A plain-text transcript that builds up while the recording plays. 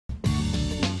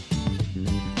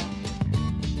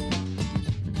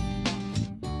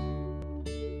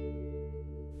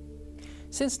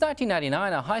Since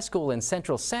 1999, a high school in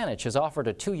Central Saanich has offered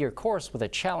a 2-year course with a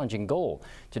challenging goal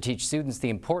to teach students the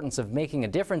importance of making a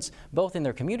difference both in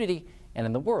their community and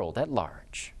in the world at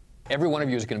large. Every one of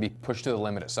you is going to be pushed to the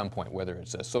limit at some point, whether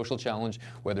it's a social challenge,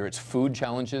 whether it's food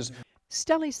challenges.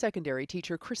 Stelly secondary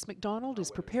teacher Chris McDonald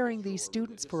is preparing these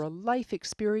students for a life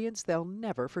experience they'll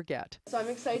never forget. So I'm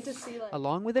excited to see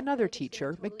Along with another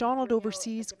teacher, McDonald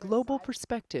oversees Global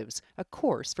Perspectives, a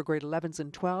course for grade 11s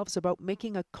and 12s about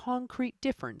making a concrete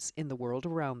difference in the world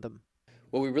around them.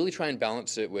 Well, we really try and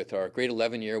balance it with our grade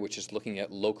 11 year, which is looking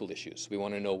at local issues. We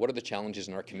want to know what are the challenges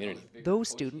in our community. Those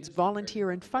students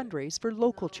volunteer and fundraise for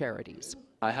local charities.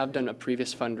 I have done a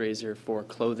previous fundraiser for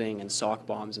clothing and sock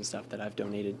bombs and stuff that I've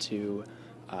donated to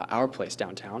our place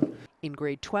downtown. In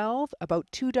grade 12, about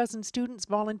 24 students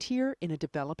volunteer in a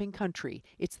developing country.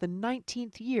 It's the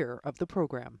 19th year of the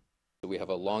program. We have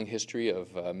a long history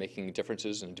of making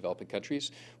differences in developing countries.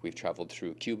 We've traveled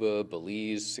through Cuba,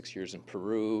 Belize, 6 years in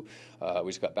Peru. We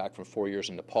just got back from 4 years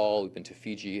in Nepal. We've been to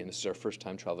Fiji, and this is our first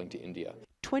time traveling to India.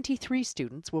 23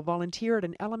 students will volunteer at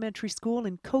an elementary school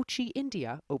in Kochi,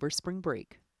 India over spring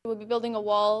break. We'll be building a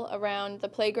wall around the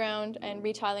playground and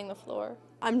retiling the floor.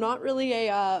 I'm not really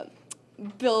a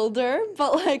builder,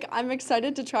 but I'm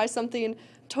excited to try something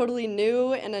totally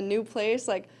new in a new place,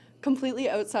 completely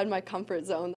outside my comfort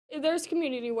zone. There's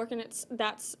community work and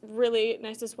that's really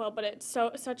nice as well, but it's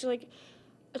such a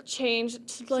change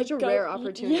to such a rare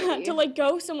opportunity. Yeah, to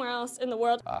go somewhere else in the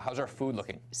world. How's our food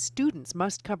looking? Students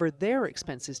must cover their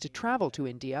expenses to travel to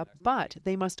India, but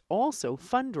they must also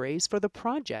fundraise for the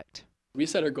project. We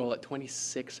set our goal at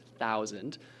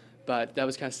 26,000, but that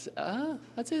was kind of,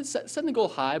 I'd say setting the goal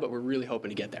high, but we're really hoping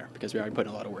to get there because we are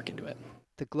putting a lot of work into it.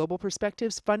 The Global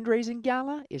Perspectives Fundraising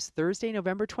Gala is Thursday,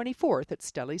 November 24th at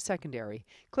Stelly Secondary.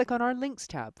 Click on our links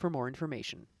tab for more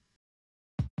information.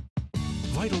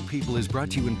 Vital People is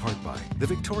brought to you in part by the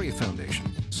Victoria Foundation,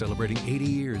 celebrating 80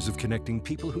 years of connecting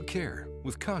people who care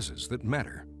with causes that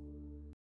matter.